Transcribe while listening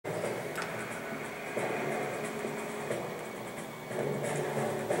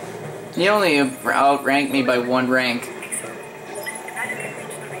He only outranked me by 1 rank.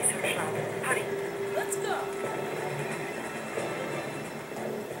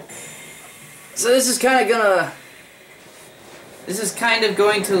 So this is kind of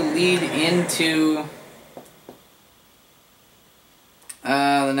going to lead into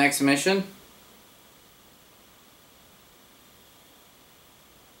the next mission.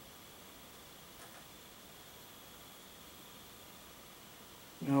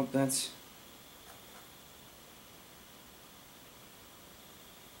 Nope, that's...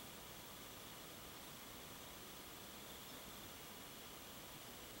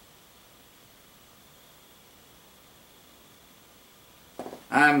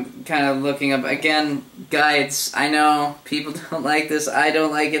 I'm kind of looking up, again, guides. I know people don't like this. I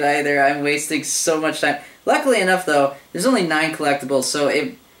don't like it either. I'm wasting so much time. Luckily enough, though, there's only 9 collectibles, so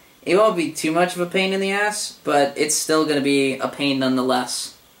it won't be too much of a pain in the ass, but it's still going to be a pain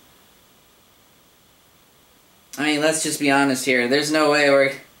nonetheless. I mean, let's just be honest here. There's no way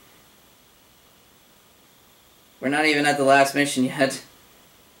we're not even at the last mission yet.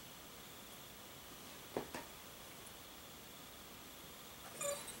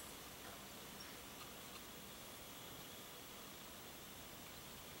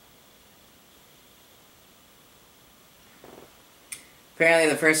 Apparently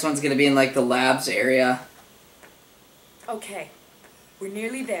the first one's gonna be in, like, the labs area. Okay. We're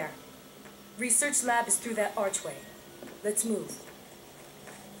nearly there. Research lab is through that archway. Let's move.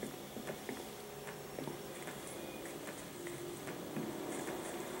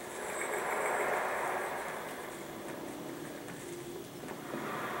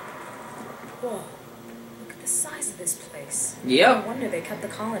 Whoa. Look at the size of this place. Yep. No wonder they kept the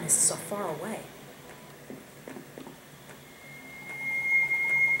colonists so far away.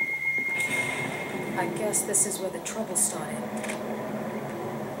 I guess this is where the trouble started.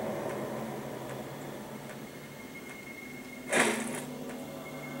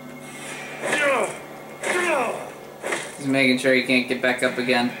 Just making sure he can't get back up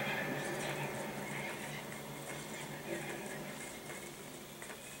again.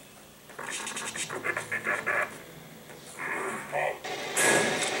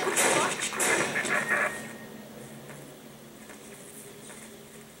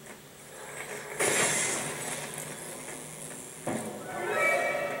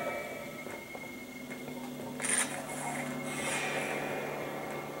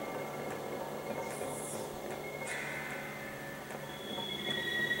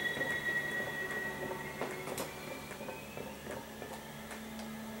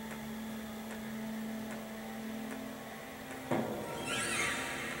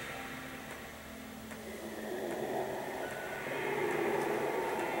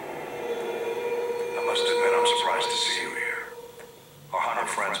 I must admit I'm surprised to see you here. Our hunter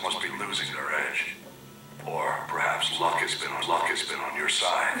friends must be losing their edge. Or perhaps luck has been on your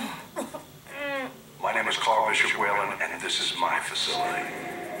side. My name is Carl Bishop Whalen, and this is my facility.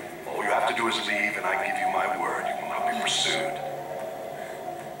 All you have to do is leave, and I give you my word you will not be pursued.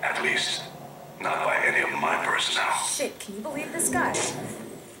 At least, not by any of my personnel. Shit, can you believe this guy?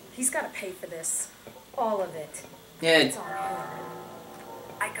 He's gotta pay for this. All of it. Yeah. It's on him.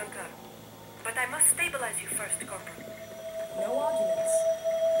 I concur. But I must stabilize you first, Corporal. No arguments.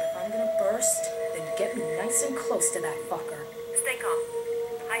 If I'm gonna burst, then get me nice and close to that fucker. Stay calm.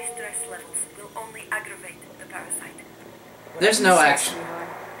 High stress levels will only aggravate the parasite. There's no action.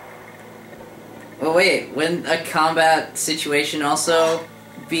 Well, wait, wouldn't a combat situation also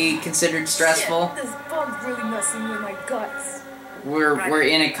be considered stressful? Shit, this bug's really messing with my guts. We're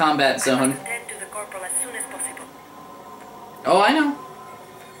in a combat I zone. must attend to the Corporal as soon as possible. Oh, I know.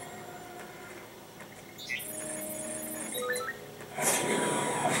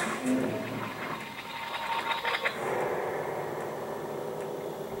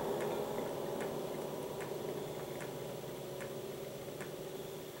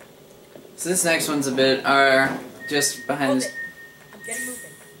 So this next one's a bit, just behind Hold this. it. I'm getting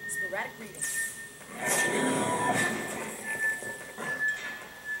moving. Sporadic reading.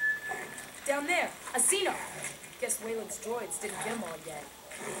 Down there, a Xeno. Guess Wayland's droids didn't get them all yet.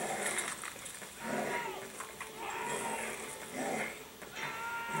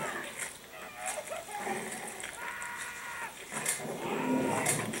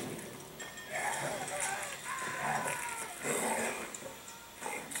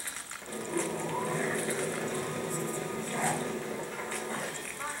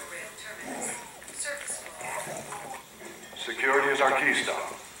 Security is our keystone.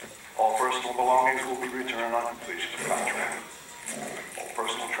 All personal belongings will be returned on completion of contract. All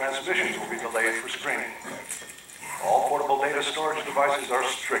personal transmissions will be delayed for screening. All portable data storage devices are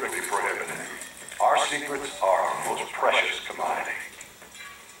strictly prohibited. Our secrets are our most precious commodity.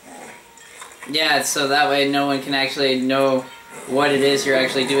 Yeah, so that way no one can actually know what it is you're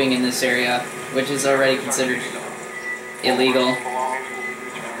actually doing in this area, which is already considered illegal.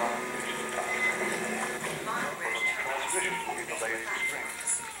 Transmissions will be delayed extremely.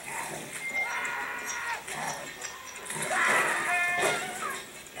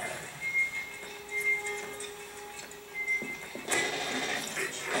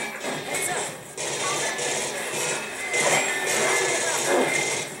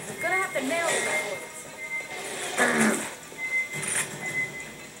 We're gonna have to nail the reports.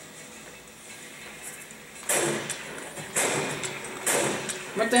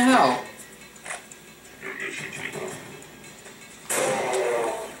 What the hell?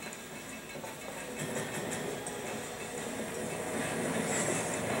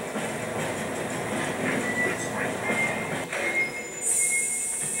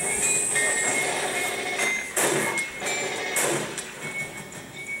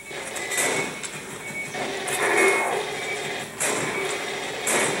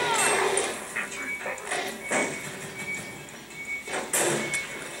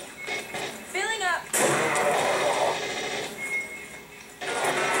 Filling up.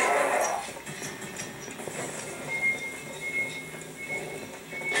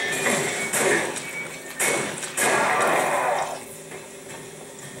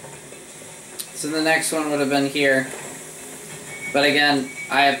 So the next one would have been here. But again,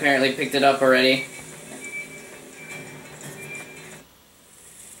 I apparently picked it up already.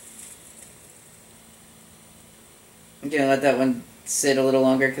 I'm gonna let that one sit a little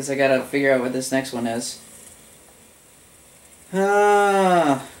longer because I gotta figure out what this next one is.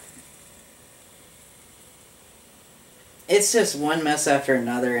 It's just one mess after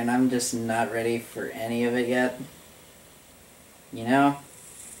another, and I'm just not ready for any of it yet. You know?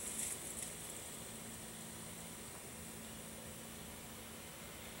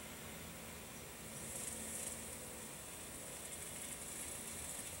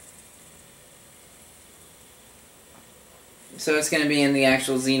 So it's going to be in the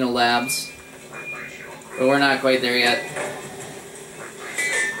actual Xeno Labs. But we're not quite there yet.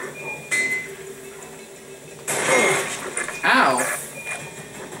 Ow!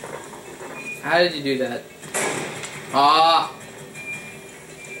 How did you do that? Ah!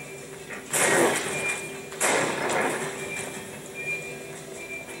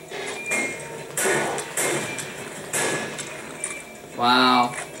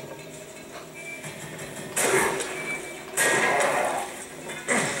 Wow.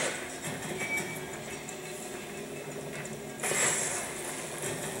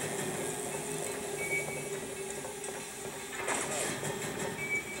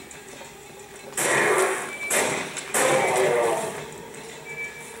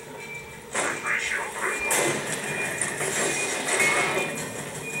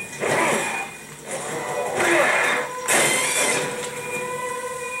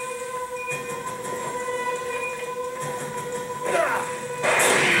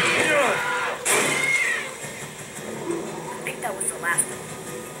 I think that was the last one.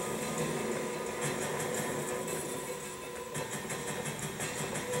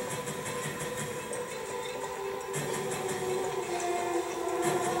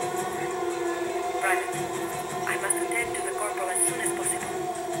 Private, I must attend to the corporal as soon as possible.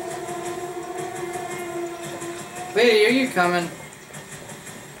 Wait, are you coming?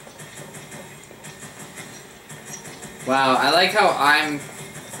 Wow, I like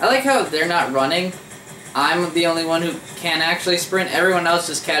how they're not running. I'm the only one who can actually sprint. Everyone else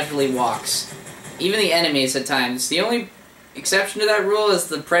just casually walks. Even the enemies at times. The only exception to that rule is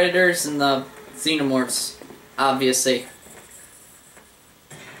the predators and the xenomorphs, obviously.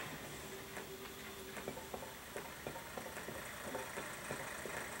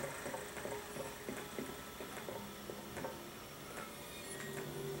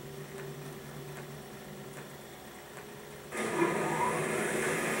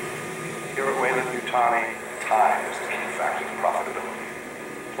 Here at Weyland-Yutani, time is the key factor to profitability.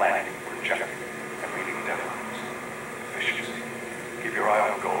 Planning, projecting, and meeting deadlines. Efficiency. Keep your eye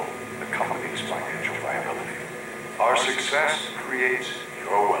on the goal, the company's financial viability. Our success creates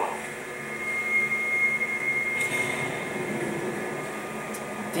your wealth.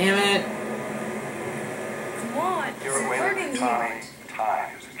 Damn it. Come on. Here It's at hurting me. Weyland-Yutani,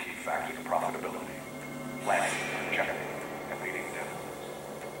 time is the key factor to profitability. Planning, projecting, and meeting deadlines.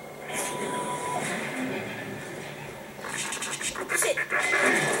 Shit.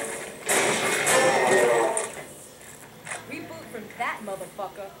 Reboot from that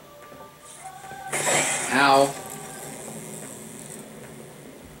motherfucker. Ow.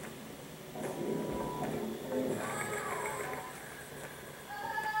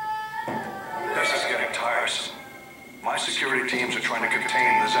 trying to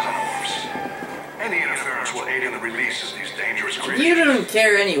contain the xenomorphs. Any interference will aid in the release of these dangerous creatures. You don't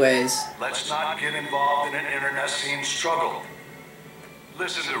care anyways. Let's not get involved in an internecine struggle.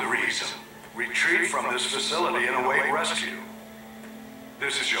 Listen to reason. Retreat from this facility and await rescue.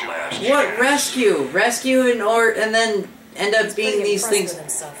 This is your last chance. What rescue? Rescue and then end up being Pretty these impressed things with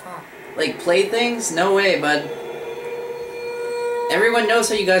himself, huh? like playthings? No way, bud. Everyone knows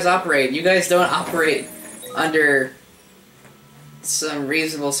how you guys operate. You guys don't operate under some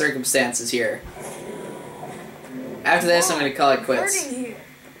reasonable circumstances here. After this, I'm gonna call it quits. Hurting here.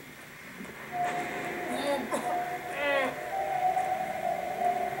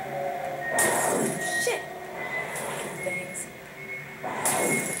 Shit. Things.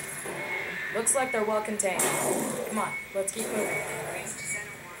 Looks like they're well contained. Come on, let's keep moving.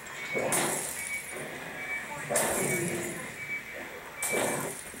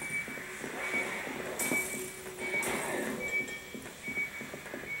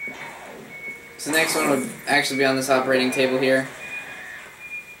 So the next one would actually be on this operating table here.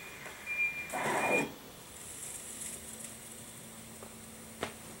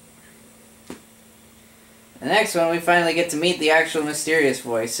 The next one we finally get to meet the actual mysterious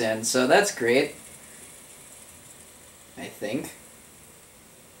voice in, so that's great. I think.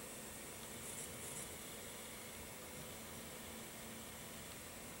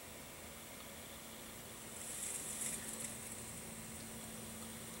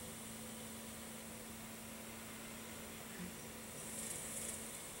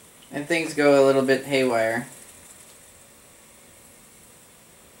 And things go a little bit haywire.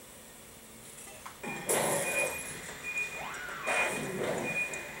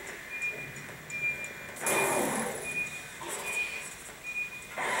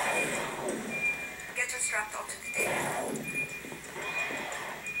 Get her strapped onto the table.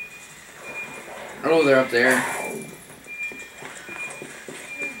 Oh, they're up there.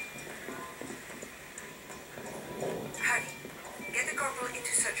 Hurry. Get the corporal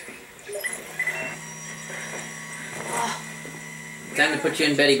into surgery. Time to put you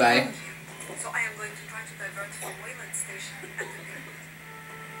in Betty Bye. So I am going to try to divert from Wayland Station at the pyramid.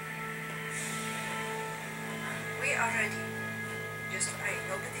 We are ready. Just pray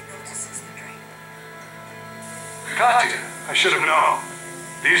nobody notices the train. Katya, I should have known.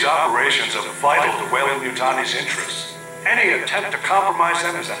 These operations are vital to Weyland-Yutani's interests. Any attempt to compromise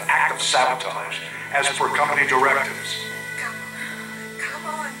them is an act of sabotage, as per company directives. Come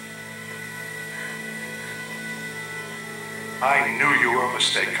on. I knew you were a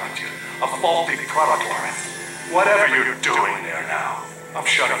mistake, Katya. A faulty product line. Whatever you're doing there now, I'm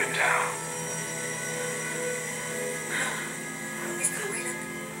shutting it down. Mr. Wayland.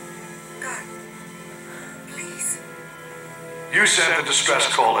 God. Please. You sent the distress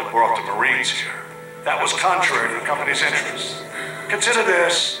call that brought the Marines here. That was contrary to the company's interests. Consider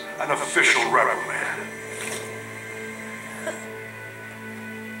this an official reprimand.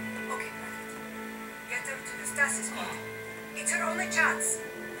 Okay, Private. Get her to the stasis pod. It's her only chance.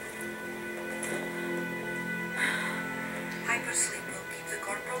 Hypersleep will keep the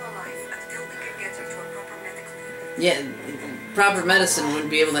corporal alive until we can get her to a proper medical unit. Yeah, proper medicine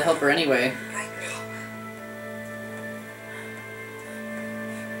wouldn't be able to help her anyway. Right now.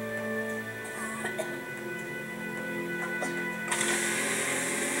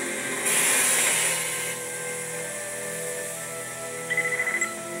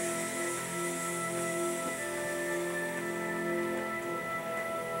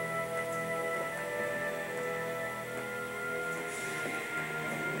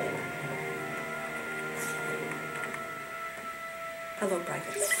 Hello,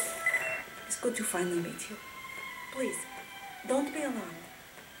 Private. It's good to finally meet you. Please, don't be alarmed.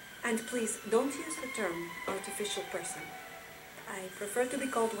 And please, don't use the term artificial person. I prefer to be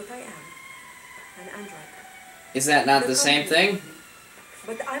called what I am, an android. Is that not the They're same calling me thing?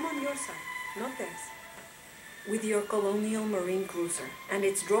 But I'm on your side, not theirs. With your colonial marine cruiser and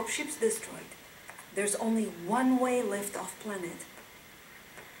its dropships destroyed, there's only one way left off planet.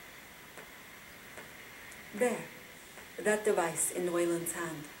 There. That device in Wayland's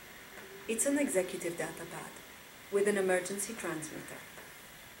hand. It's an executive data pad with an emergency transmitter.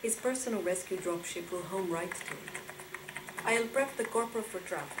 His personal rescue dropship will home right to it. I'll prep the corporal for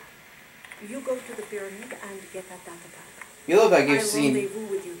travel. You go to the pyramid and get that data pad. You look like you've I'll seen... rendezvous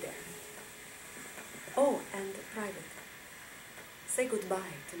with you there. Oh, and Private. Say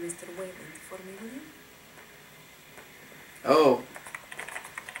goodbye to Mr. Wayland for me, will you? Oh.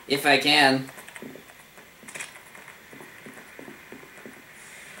 If I can.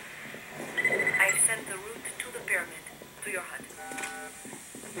 I sent the route to the pyramid, to your hut.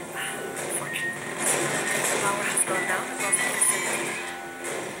 Unfortunately, the power has gone down across the facility.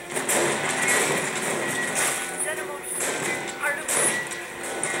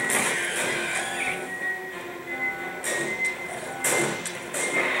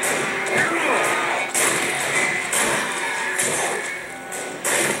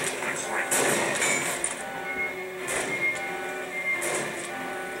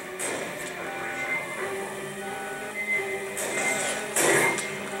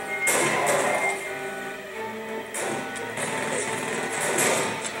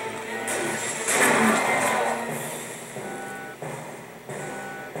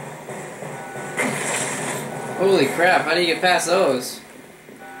 Holy crap, how do you get past those?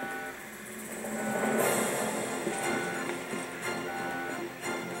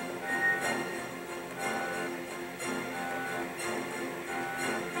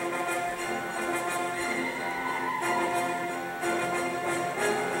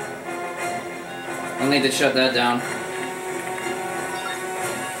 I'll need to shut that down.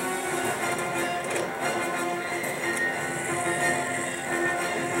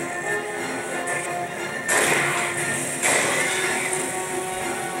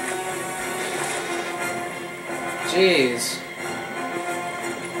 Jeez.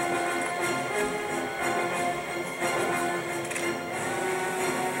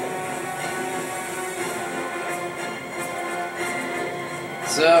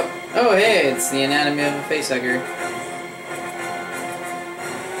 So, oh hey, it's the anatomy of a facehugger.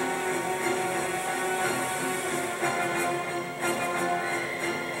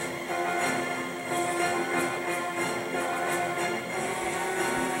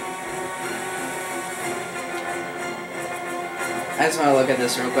 I just want to look at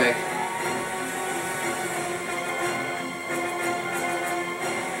this real quick.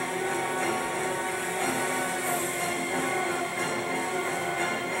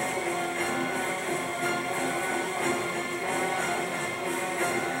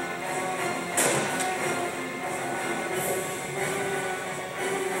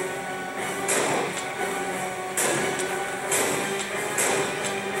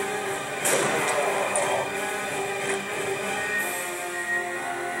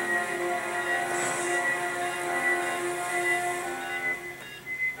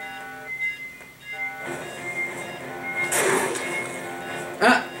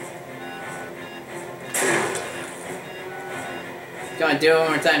 Come on, do it one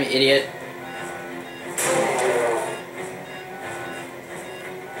more time, you idiot.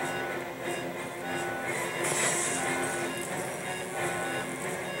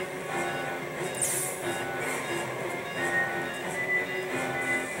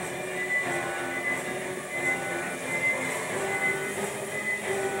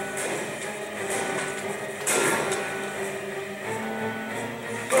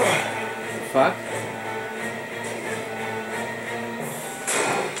 Fuck.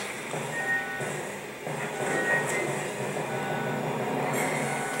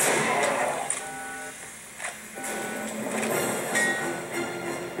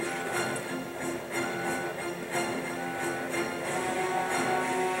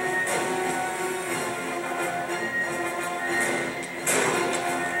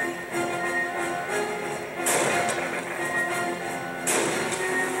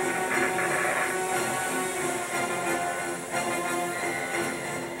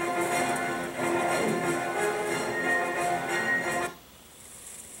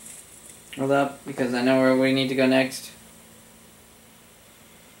 Hold up, because I know where we need to go next.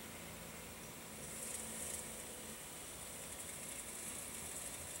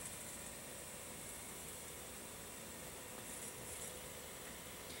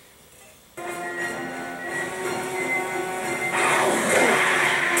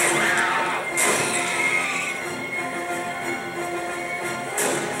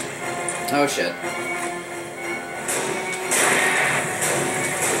 Oh shit.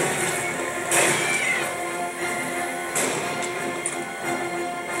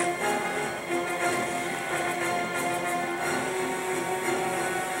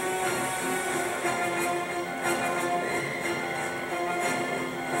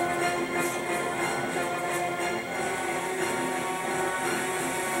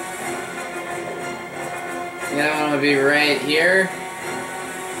 The other one would be right here.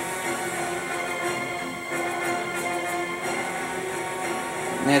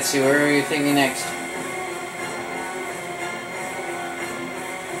 Let's see, where are you thinking next?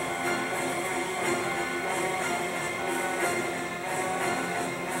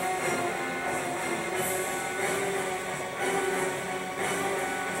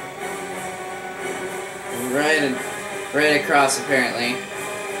 Right across, apparently.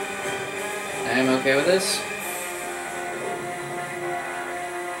 I'm okay with this.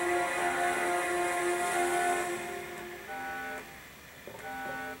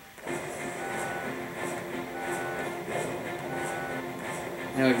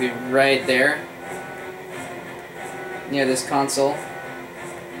 It would be right there, near this console.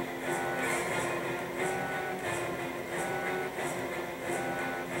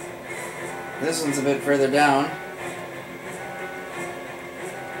 This one's a bit further down.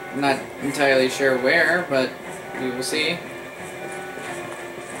 I'm not entirely sure where, but we will see.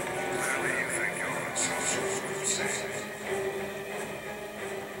 Clearly you think you're so safe.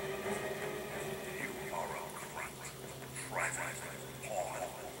 You are a grunt.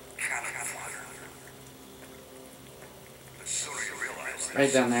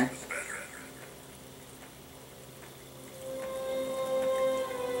 Right down there.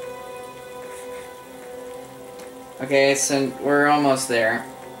 Okay, so we're almost there.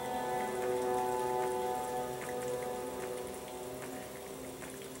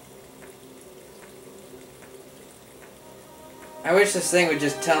 I wish this thing would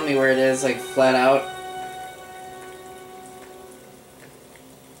just tell me where it is, like, flat out.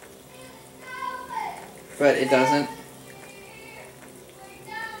 But it doesn't.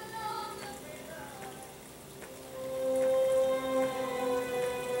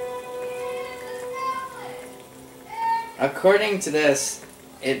 According to this,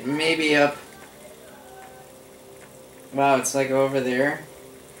 it may be up... Wow, it's like over there.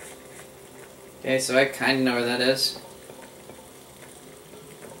 Okay, so I kind of know where that is.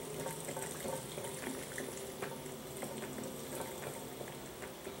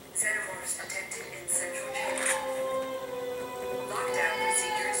 Xenomorphs detected in central chamber. Lockdown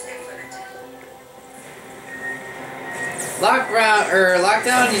procedures implemented.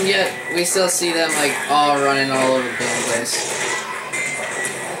 Lockdown, and yet we still see them like all running all over the place.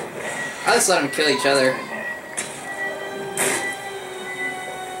 I'll just let them kill each other.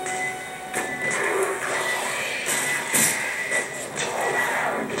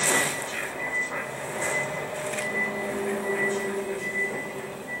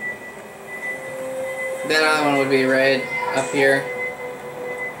 That other one would be right up here.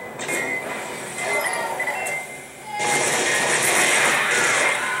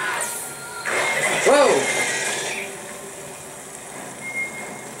 Whoa!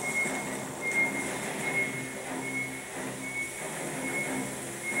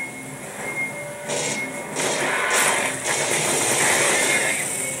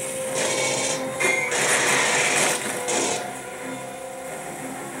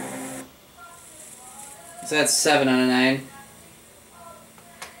 So that's 7 out of 9.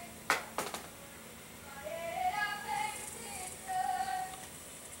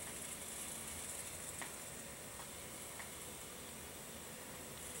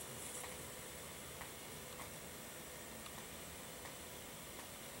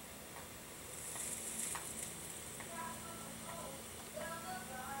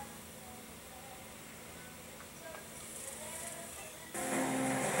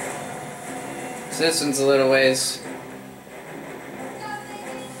 So this one's a little ways.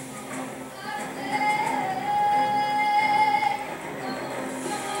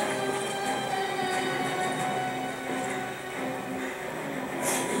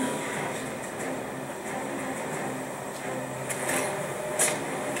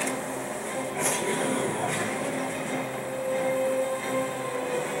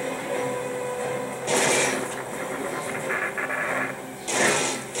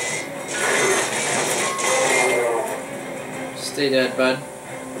 Stay dead, bud.